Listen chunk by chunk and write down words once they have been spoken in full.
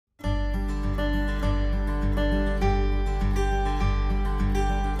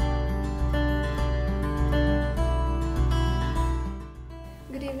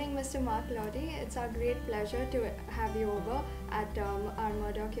back, Laudi. It's our great pleasure to have you over at our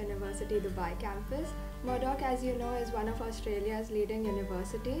Murdoch University Dubai campus. Murdoch, as you know, is one of Australia's leading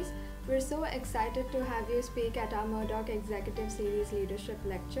universities. We're so excited to have you speak at our Murdoch Executive Series Leadership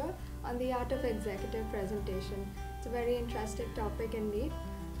Lecture on the art of executive presentation. It's a very interesting topic indeed.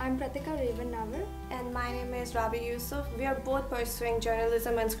 I'm Pratika Revannavar. And my name is Rabia Yousuf. We are both pursuing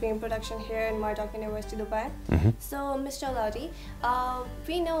journalism and screen production here in Murdoch University, Dubai. So, Mr. Laudi,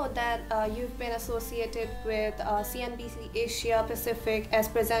 we know that you've been associated with CNBC Asia Pacific as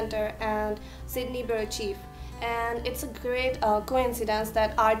presenter and Sydney Bureau Chief. And it's a great coincidence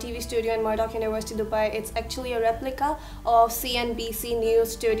that our TV studio in Murdoch University, Dubai, it's actually a replica of CNBC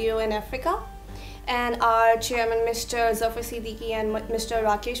News Studio in Africa. And our chairman, Mr. Zafar Siddiqui, and Mr.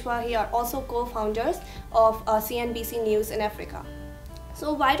 Rakesh Wahi are also co-founders of CNBC News in Africa.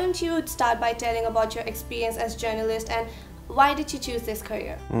 So why don't you start by telling about your experience as journalist and why did you choose this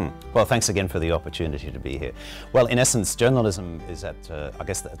career? Well, thanks again for the opportunity to be here. Well, in essence, journalism is at, I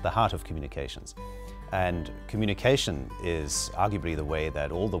guess, at the heart of communications. And communication is arguably the way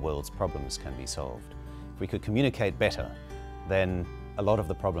that all the world's problems can be solved. If we could communicate better, then a lot of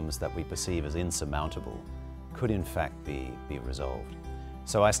the problems that we perceive as insurmountable could in fact be resolved.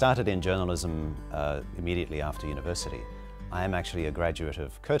 So I started in journalism immediately after university. I am actually a graduate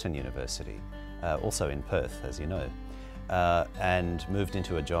of Curtin University, also in Perth, as you know, and moved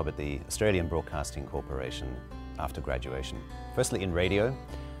into a job at the Australian Broadcasting Corporation after graduation. Firstly in radio,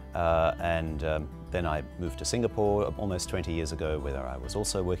 and then I moved to Singapore almost 20 years ago, where I was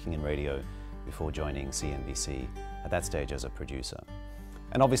also working in radio before joining CNBC, at that stage as a producer.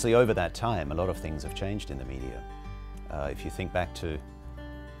 And obviously over that time, a lot of things have changed in the media. If you think back to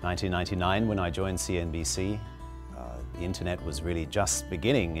 1999 when I joined CNBC, the internet was really just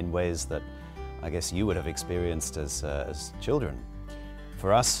beginning in ways that I guess you would have experienced as children.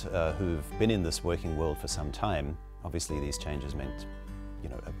 For us who've been in this working world for some time, obviously these changes meant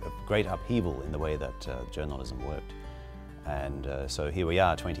a great upheaval in the way that journalism worked. And so here we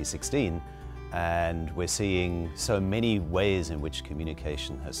are, 2016, and we're seeing so many ways in which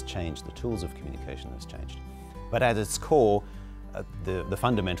communication has changed, the tools of communication has changed. But at its core, the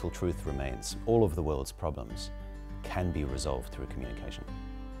fundamental truth remains. All of the world's problems can be resolved through communication.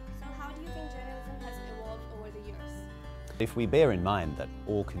 So how do you think journalism has evolved over the years? If we bear in mind that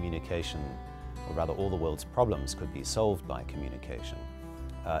all communication, or rather all the world's problems could be solved by communication,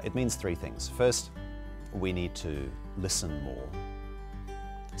 it means three things. First, we need to listen more.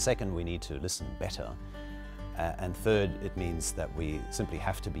 Second, we need to listen better. And third, it means that we simply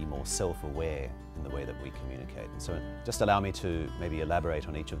have to be more self-aware in the way that we communicate. And so just allow me to maybe elaborate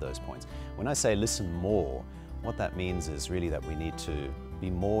on each of those points. When I say listen more, what that means is really that we need to be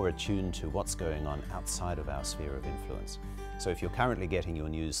more attuned to what's going on outside of our sphere of influence. So if you're currently getting your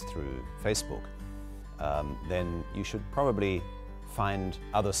news through Facebook, then you should probably find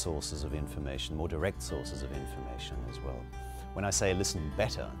other sources of information, more direct sources of information as well. When I say listen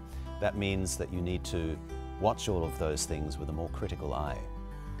better, that means that you need to watch all of those things with a more critical eye,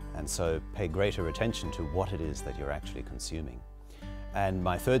 and so pay greater attention to what it is that you're actually consuming. And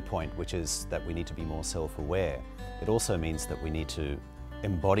my third point, which is that we need to be more self-aware, it also means that we need to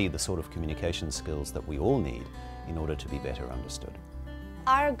embody the sort of communication skills that we all need in order to be better understood.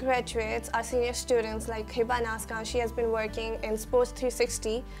 Our graduates, our senior students like Hiba Naska, she has been working in Sports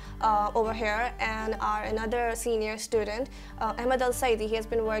 360 over here, and our another senior student, Ahmed Al Saidi, he has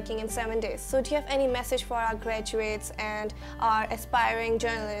been working in 7 days. So do you have any message for our graduates and our aspiring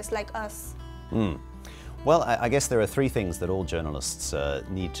journalists like us? Well, I guess there are three things that all journalists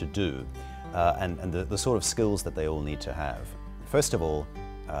need to do, and the sort of skills that they all need to have. First of all,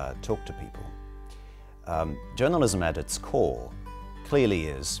 talk to people. Journalism at its core clearly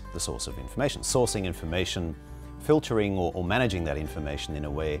is the source of information, sourcing information, filtering or managing that information in a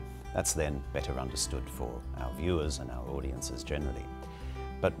way that's then better understood for our viewers and our audiences generally.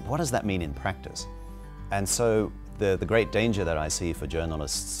 But what does that mean in practice? And so the great danger that I see for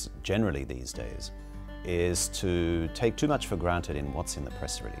journalists generally these days is to take too much for granted in what's in the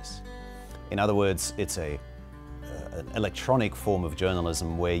press release. In other words, it's an electronic form of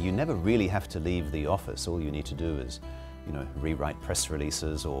journalism where you never really have to leave the office. All you need to do is rewrite press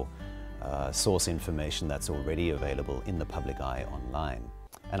releases or source information that's already available in the public eye online.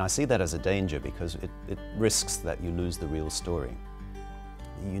 And I see that as a danger because it risks that you lose the real story.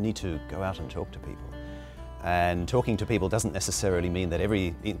 You need to go out and talk to people. And talking to people doesn't necessarily mean that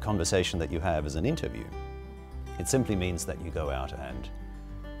every conversation that you have is an interview. It simply means that you go out and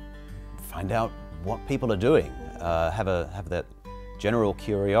find out what people are doing, have that general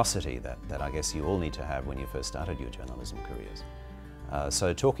curiosity that I guess you all need to have when you first started your journalism careers.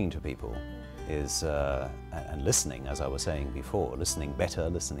 So talking to people is, and listening, as I was saying before, listening better,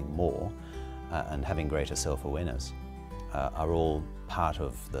 listening more, and having greater self-awareness are all part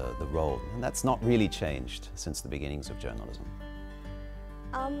of the role. And that's not really changed since the beginnings of journalism.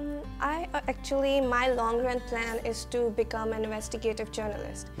 My long-run plan is to become an investigative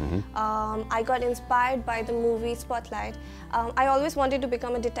journalist. I got inspired by the movie Spotlight. I always wanted to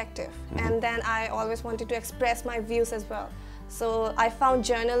become a detective, and then I always wanted to express my views as well. So I found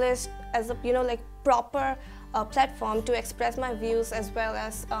journalists as a proper platform to express my views, as well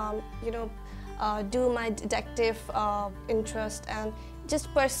as do my detective interest and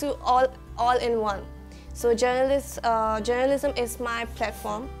just pursue all in one. So journalism is my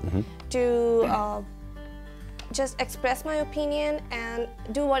platform to just express my opinion and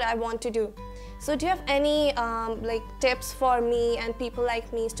do what I want to do. So do you have any tips for me and people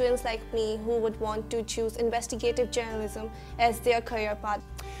like me, students like me, who would want to choose investigative journalism as their career path?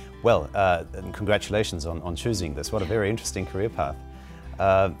 Well, and congratulations on choosing this. What a very interesting career path.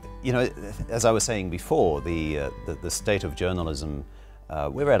 As I was saying before, the state of journalism,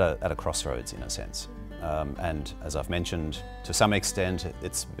 we're at a crossroads in a sense. And as I've mentioned, to some extent,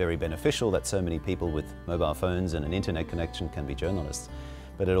 it's very beneficial that so many people with mobile phones and an internet connection can be journalists.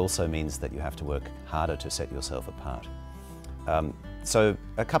 But it also means that you have to work harder to set yourself apart. So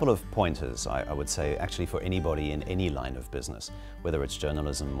a couple of pointers, I would say, actually for anybody in any line of business, whether it's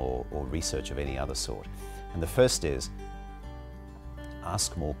journalism or research of any other sort. And the first is,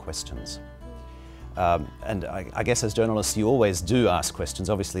 ask more questions. And I guess as journalists you always do ask questions.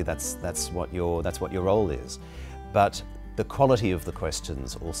 Obviously that's what your role is. But the quality of the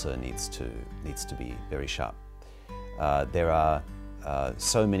questions also needs to be very sharp. There are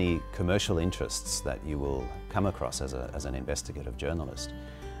so many commercial interests that you will come across as an investigative journalist,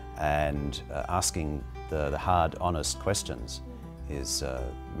 and asking the hard, honest questions is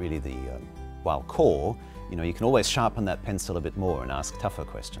really the while core. You can always sharpen that pencil a bit more and ask tougher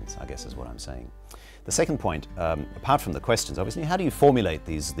questions, I guess is what I'm saying. The second point, apart from the questions, obviously, how do you formulate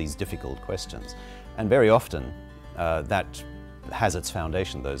these difficult questions? And very often that has its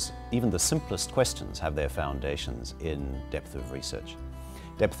foundation. Even the simplest questions have their foundations in depth of research.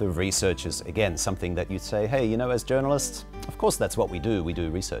 Depth of research is, again, something that you'd say, hey, as journalists, of course that's what we do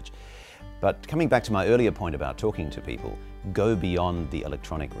research. But coming back to my earlier point about talking to people, go beyond the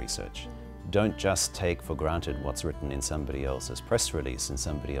electronic research. Don't just take for granted what's written in somebody else's press release, in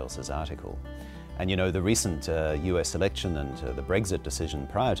somebody else's article. And the recent US election and the Brexit decision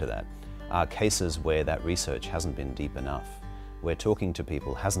prior to that are cases where that research hasn't been deep enough, where talking to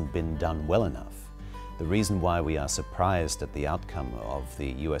people hasn't been done well enough. The reason why we are surprised at the outcome of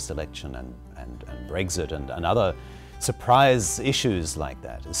the US election and Brexit and other surprise issues like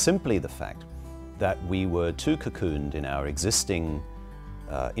that is simply the fact that we were too cocooned in our existing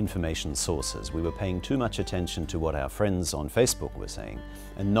information sources. We were paying too much attention to what our friends on Facebook were saying,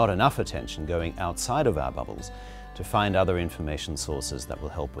 and not enough attention going outside of our bubbles to find other information sources that will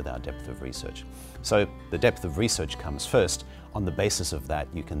help with our depth of research. So the depth of research comes first. On the basis of that,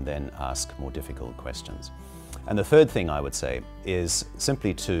 you can then ask more difficult questions. And the third thing I would say is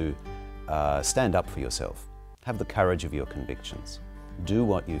simply to stand up for yourself. Have the courage of your convictions. Do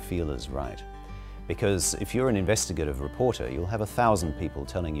what you feel is right. Because if you're an investigative reporter, you'll have 1,000 people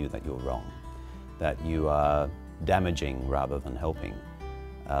telling you that you're wrong, that you are damaging rather than helping,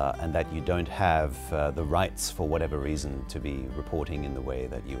 and that you don't have the rights for whatever reason to be reporting in the way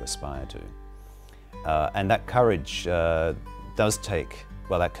that you aspire to. And that courage that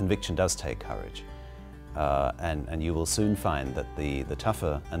conviction does take courage. And you will soon find that the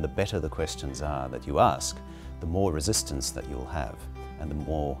tougher and the better the questions are that you ask, the more resistance that you'll have, and the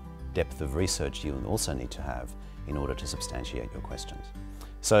more depth of research you'll also need to have in order to substantiate your questions.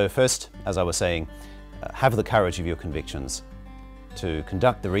 So first, as I was saying, have the courage of your convictions to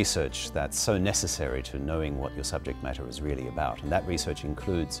conduct the research that's so necessary to knowing what your subject matter is really about. And that research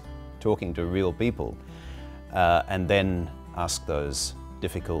includes talking to real people, and then ask those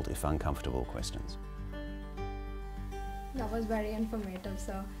difficult, if uncomfortable, questions. That was very informative,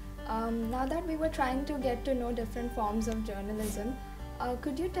 sir. Now that we were trying to get to know different forms of journalism,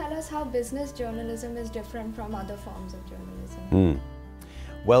 could you tell us how business journalism is different from other forms of journalism?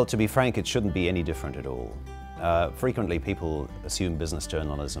 Well, to be frank, it shouldn't be any different at all. Frequently people assume business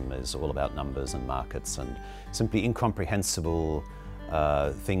journalism is all about numbers and markets and simply incomprehensible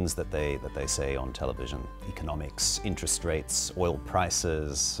things that they say on television. Economics, interest rates, oil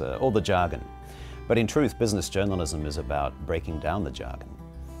prices, all the jargon. But in truth, business journalism is about breaking down the jargon.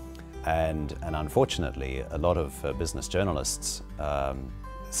 And unfortunately, a lot of business journalists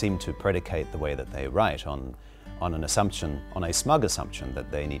seem to predicate the way that they write on on an assumption, on a smug assumption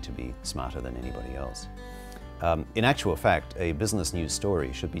that they need to be smarter than anybody else. In actual fact, a business news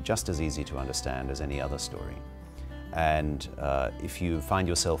story should be just as easy to understand as any other story. And if you find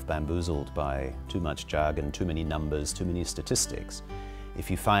yourself bamboozled by too much jargon, too many numbers, too many statistics,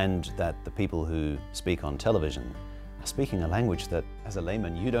 if you find that the people who speak on television are speaking a language that, as a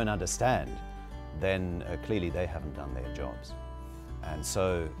layman, you don't understand, then clearly they haven't done their jobs. And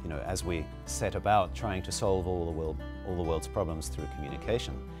so, as we set about trying to solve all the world's problems through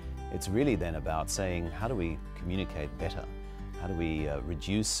communication, it's really then about saying, how do we communicate better? How do we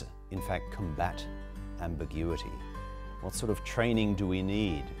reduce, in fact, combat ambiguity? What sort of training do we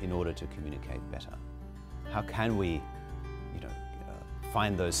need in order to communicate better? How can we,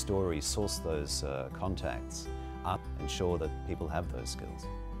 find those stories, source those contacts, ensure that people have those skills?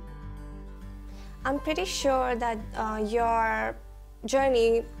 I'm pretty sure that your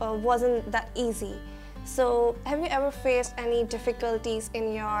journey wasn't that easy. So, have you ever faced any difficulties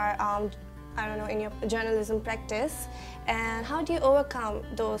in your, in your journalism practice, and how do you overcome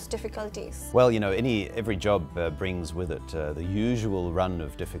those difficulties? Well, every job brings with it the usual run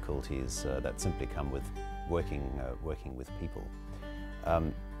of difficulties that simply come with working with people.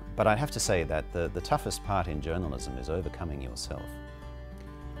 But I have to say that the toughest part in journalism is overcoming yourself.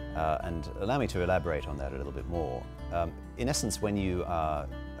 And allow me to elaborate on that a little bit more. In essence, when you are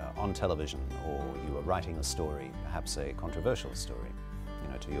on television or you are writing a story, perhaps a controversial story,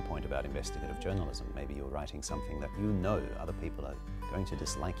 to your point about investigative journalism, maybe you're writing something that other people are going to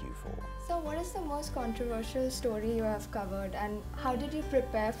dislike you for. So what is the most controversial story you have covered, and how did you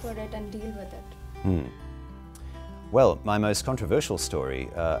prepare for it and deal with it? Well, my most controversial story,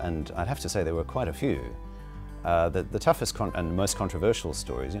 and I'd have to say there were quite a few, the toughest and most controversial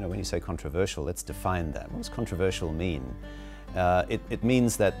stories, when you say controversial, let's define that. What does controversial mean? It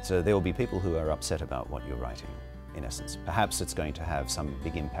means that there will be people who are upset about what you're writing, in essence. Perhaps it's going to have some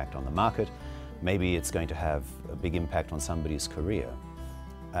big impact on the market. Maybe it's going to have a big impact on somebody's career.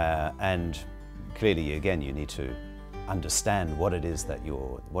 And clearly, again, you need to understand what it is that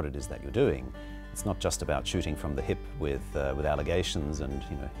you're doing. It's not just about shooting from the hip with allegations and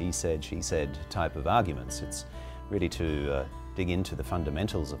he said, she said type of arguments. It's really to dig into the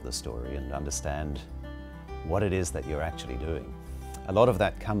fundamentals of the story and understand what it is that you're actually doing. A lot of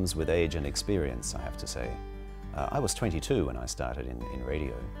that comes with age and experience, I have to say. I was 22 when I started in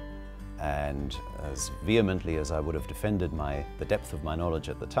radio, and as vehemently as I would have defended the depth of my knowledge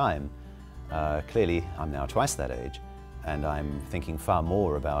at the time, clearly I'm now twice that age, and I'm thinking far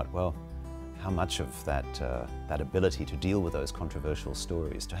more about, well, how much of that ability to deal with those controversial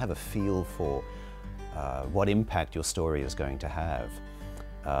stories, to have a feel for what impact your story is going to have,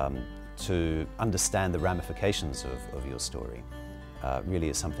 to understand the ramifications of your story, really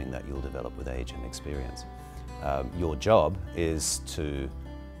is something that you'll develop with age and experience. Your job is to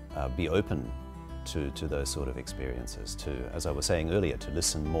be open to those sort of experiences, to, as I was saying earlier, to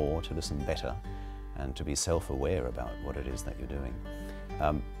listen more, to listen better, and to be self-aware about what it is that you're doing.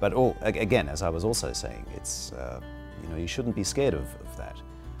 But again, as I was also saying, it's, you shouldn't be scared of that.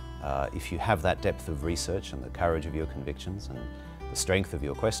 If you have that depth of research and the courage of your convictions and the strength of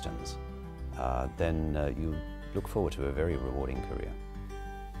your questions, then you look forward to a very rewarding career.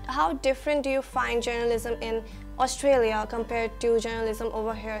 How different do you find journalism in Australia compared to journalism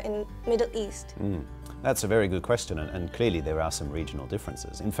over here in Middle East? That's a very good question, and clearly there are some regional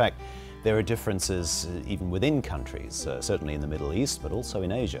differences. In fact, there are differences even within countries, certainly in the Middle East, but also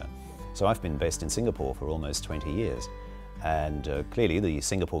in Asia. So I've been based in Singapore for almost 20 years, and clearly the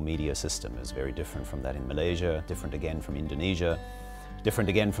Singapore media system is very different from that in Malaysia, different again from Indonesia, different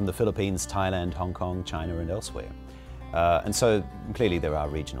again from the Philippines, Thailand, Hong Kong, China, and elsewhere. And so clearly there are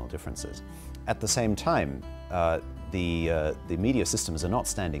regional differences. At the same time, the media systems are not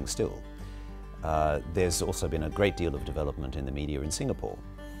standing still. There's also been a great deal of development in the media in Singapore.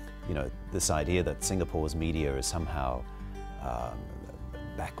 This idea that Singapore's media is somehow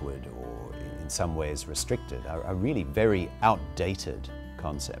backward or in some ways restricted are really very outdated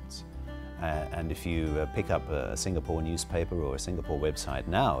concepts. And if you pick up a Singapore newspaper or a Singapore website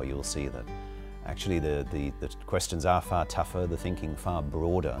now, you'll see that actually the questions are far tougher, the thinking far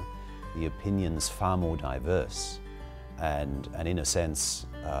broader, the opinions far more diverse, and in a sense,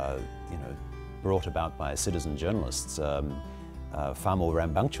 brought about by citizen journalists, far more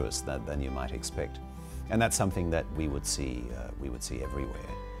rambunctious than you might expect. And that's something that we would see everywhere.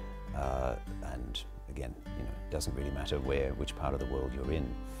 And again, it doesn't really matter which part of the world you're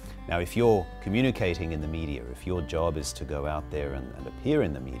in. Now, if you're communicating in the media, if your job is to go out there and appear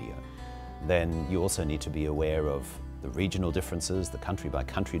in the media, then you also need to be aware of the regional differences, the country by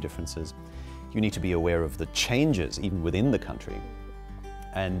country differences. You need to be aware of the changes even within the country.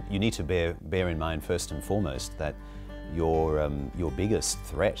 And you need to bear in mind first and foremost that your biggest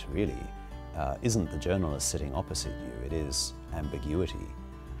threat really isn't the journalist sitting opposite you. It is ambiguity.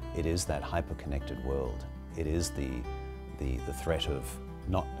 It is that hyper-connected world. It is the threat of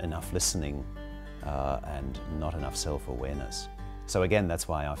not enough listening and not enough self-awareness. So again, that's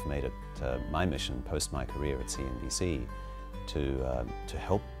why I've made it my mission post my career at CNBC to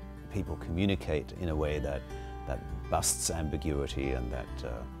help people communicate in a way that busts ambiguity and that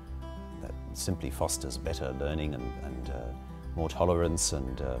simply fosters better learning and more tolerance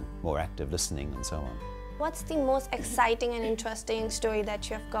and more active listening and so on. What's the most exciting and interesting story that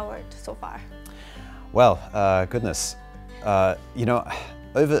you have covered so far? Well, goodness, you know,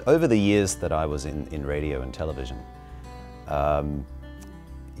 over the years that I was in radio and television,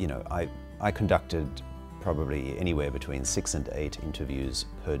 you know, I conducted probably anywhere between 6 and 8 interviews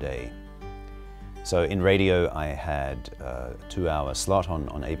per day. So in radio, I had a 2-hour slot on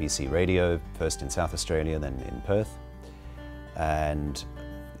ABC Radio, first in South Australia, then in Perth. And,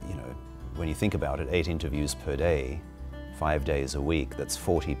 you know, when you think about it, 8 interviews per day, 5 days a week, that's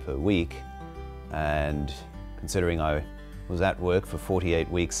 40 per week. And considering I was at work for 48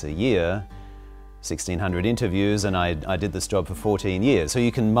 weeks a year, 1,600 interviews, and I did this job for 14 years. So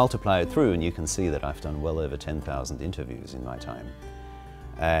you can multiply it through and you can see that I've done well over 10,000 interviews in my time.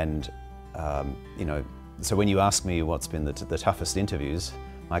 And, you know, so when you ask me what's been the toughest interviews,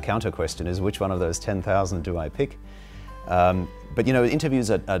 my counter question is, which one of those 10,000 do I pick? But you know,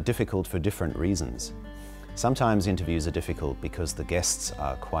 interviews are difficult for different reasons. Sometimes interviews are difficult because the guests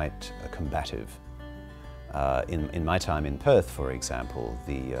are quite combative. In my time in Perth, for example,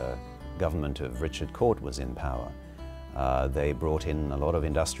 the government of Richard Court was in power. They brought in a lot of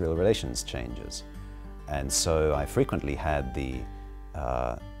industrial relations changes. And so I frequently had the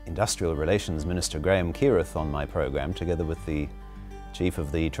Industrial Relations Minister Graham Keirith on my program, together with the Chief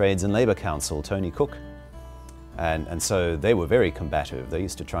of the Trades and Labour Council, Tony Cook. And so they were very combative. They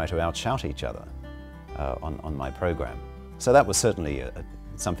used to try to outshout each other on my program. So that was certainly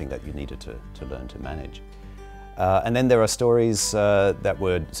something that you needed to learn to manage. And then there are stories that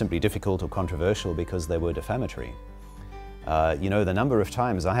were simply difficult or controversial because they were defamatory. You know, the number of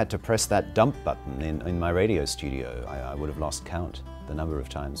times I had to press that dump button in my radio studio, I would have lost count. The number of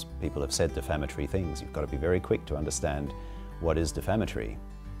times people have said defamatory things. You've got to be very quick to understand what is defamatory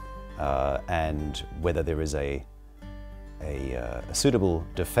and whether there is a suitable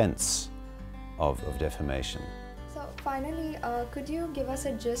defense of defamation. So finally, could you give us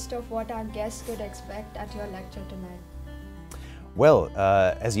a gist of what our guests could expect at your lecture tonight? Well,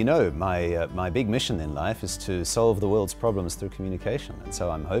 as you know, my big mission in life is to solve the world's problems through communication, and so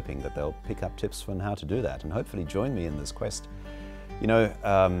I'm hoping that they'll pick up tips on how to do that and hopefully join me in this quest. You know,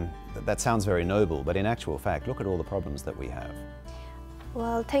 that sounds very noble, but in actual fact, look at all the problems that we have.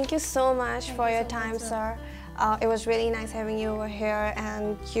 Well, thank you so much for your time, sir. It was really nice having you over here,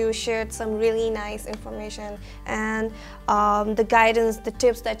 and you shared some really nice information, and the guidance, the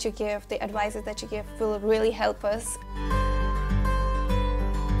tips that you give, the advices that you give will really help us.